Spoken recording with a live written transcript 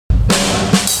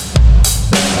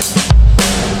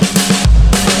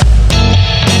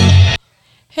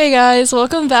Hey guys,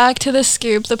 welcome back to The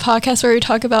Scoop, the podcast where we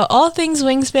talk about all things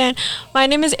Wingspan. My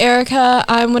name is Erica.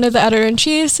 I'm one of the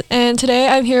editor-in-chiefs, and today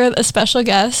I'm here with a special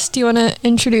guest. Do you want to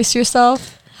introduce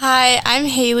yourself? Hi, I'm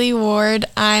Haley Ward.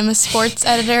 I'm a sports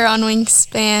editor on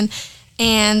Wingspan,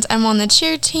 and I'm on the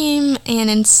cheer team and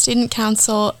in student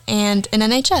council and in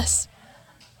NHS.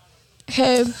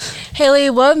 Okay.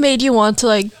 Haley, what made you want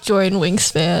to join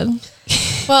Wingspan?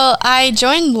 Well, I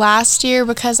joined last year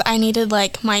because I needed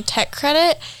my tech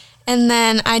credit, and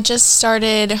then I just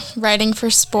started writing for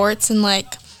sports in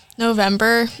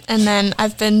November, and then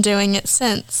I've been doing it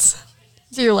since.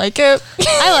 Do you like it?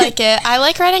 I like it. I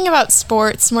like writing about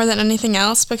sports more than anything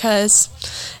else because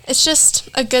it's just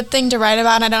a good thing to write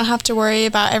about, and I don't have to worry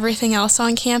about everything else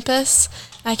on campus.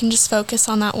 I can just focus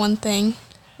on that one thing.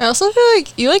 I also feel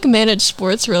like you manage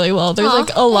sports really well. There's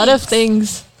a lot of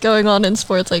things going on in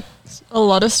sports, a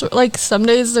lot of some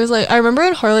days there's I remember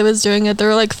when Harley was doing it, there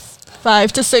were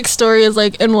 5 to 6 stories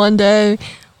in one day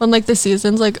when the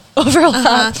seasons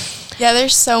overlap. Yeah,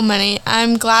 there's so many.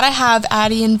 I'm glad I have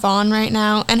Addie and Vaughn right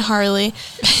now and Harley,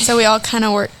 so we all kind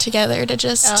of work together to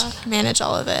just manage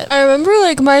all of it. I remember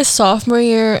my sophomore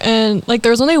year, and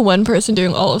there was only one person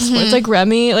doing all of sports,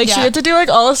 Remy, she had to do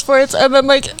all of sports, and then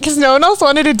because no one else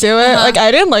wanted to do it,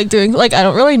 I didn't like doing I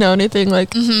don't really know anything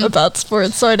about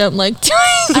sports, so I didn't like doing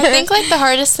it. I think the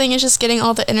hardest thing is just getting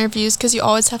all the interviews, because you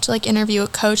always have to interview a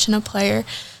coach and a player.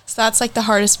 So that's the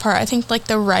hardest part. I think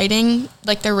the writing,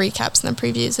 the recaps and the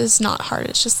previews is not hard.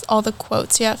 It's just all the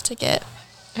quotes you have to get.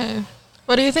 Okay.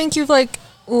 What do you think you've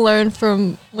learned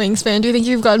from Wingspan? Do you think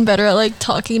you've gotten better at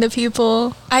talking to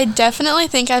people? I definitely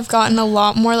think I've gotten a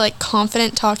lot more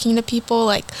confident talking to people.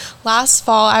 Last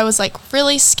fall I was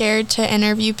really scared to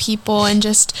interview people, and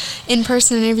just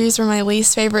in-person interviews were my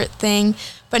least favorite thing.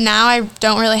 But now I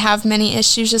don't really have many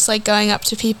issues just going up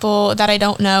to people that I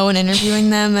don't know and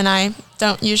interviewing them, and I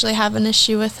don't usually have an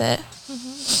issue with it.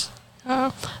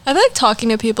 I feel talking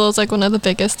to people is one of the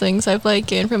biggest things I've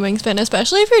gained from Wingspan,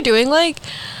 especially if you're doing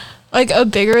a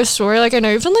bigger story. I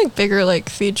know even bigger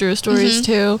feature stories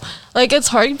too. It's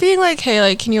hard being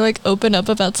hey, can you open up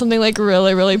about something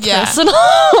really, really personal?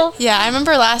 Yeah, I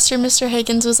remember last year Mr.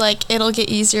 Higgins was it'll get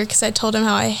easier, because I told him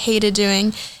how I hated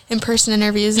doing in-person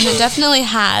interviews, and it definitely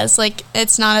has.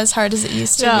 It's not as hard as it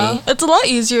used to be. It's a lot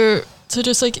easier to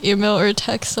just email or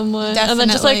text someone. Definitely. And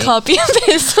then just copy and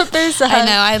paste what they said. I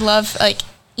know, I love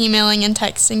emailing and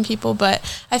texting people, but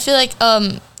I feel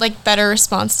better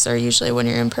responses are usually when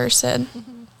you're in person.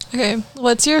 Okay,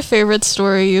 what's your favorite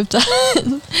story you've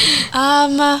done?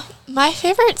 My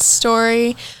favorite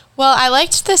story, well, I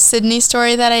liked the Sydney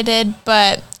story that I did,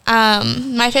 but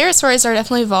my favorite stories are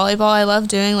definitely volleyball. I love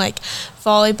doing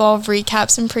volleyball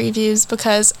recaps and previews,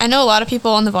 because I know a lot of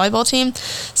people on the volleyball team,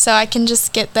 so I can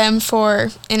just get them for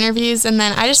interviews, and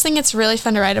then I just think it's really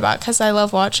fun to write about because I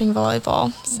love watching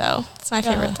volleyball, so it's my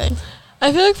favorite thing.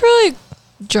 I feel for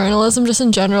journalism just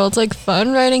in general, it's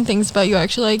fun writing things about you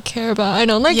actually care about. I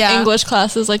know English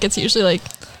classes it's usually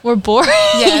more boring.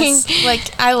 Yes,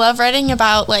 I love writing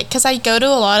about because I go to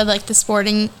a lot of the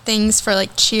sporting things for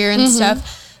cheer and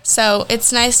stuff, so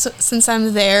it's nice since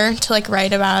I'm there to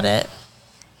write about it.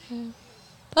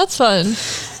 That's fun.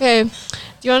 Okay, do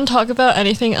you want to talk about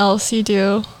anything else you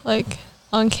do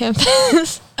on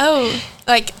campus? Oh,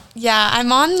 yeah,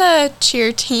 I'm on the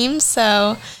cheer team,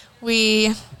 so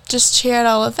we just cheer at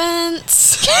all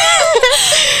events.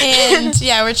 And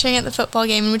yeah, we're cheering at the football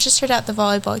game, and we just cheered at the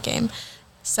volleyball game.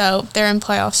 So they're in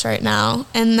playoffs right now.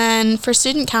 And then for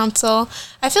student council,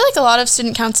 I feel a lot of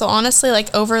student council honestly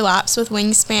overlaps with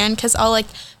Wingspan, because I'll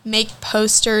make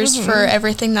posters for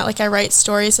everything that I write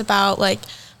stories about,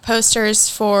 posters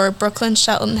for Brooklyn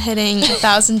Shelton hitting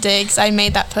 1,000 digs. I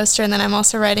made that poster, and then I'm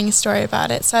also writing a story about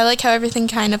it. So I like how everything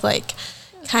kind of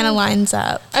lines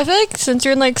up. I feel since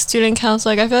you're in student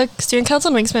council, I feel student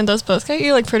council and Wingspan does both get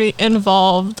you pretty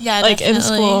involved. Yeah, definitely. In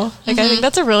school. I think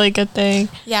that's a really good thing.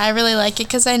 Yeah, I really like it,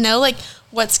 because I know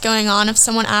what's going on. If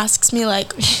someone asks me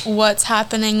what's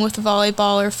happening with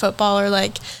volleyball or football, or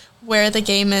where the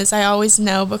game is, I always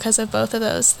know because of both of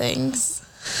those things.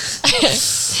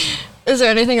 Is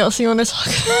there anything else you want to talk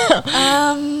about?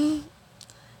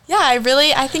 Yeah,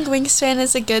 I think Wingspan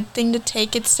is a good thing to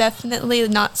take. It's definitely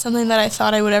not something that I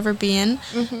thought I would ever be in,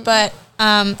 but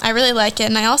I really like it,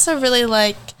 and I also really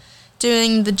like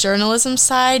doing the journalism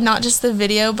side, not just the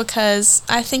video, because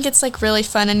I think it's like really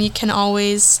fun and you can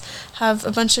always have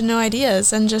a bunch of new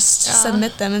ideas and just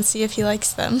submit them and see if he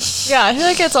likes them. Yeah, I feel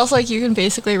like it's also like you can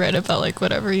basically write about like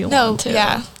whatever you want to.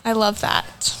 Yeah, I love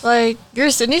that. Like your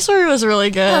Sydney story was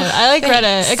really good. I like read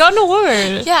it. It got an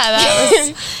award. Yeah, that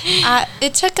was.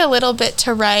 It took a little bit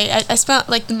to write. I spent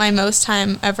like my most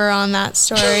time ever on that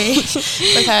story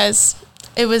because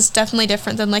it was definitely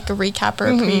different than like a recap or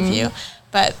a preview.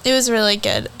 But it was really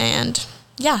good, and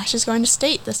yeah, she's going to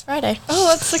state this Friday. Oh,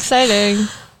 that's exciting.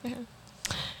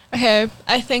 Okay,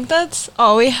 I think that's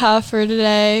all we have for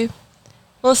today.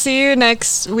 We'll see you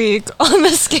next week on The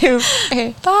Scoop.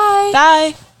 Okay, Bye.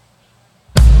 bye.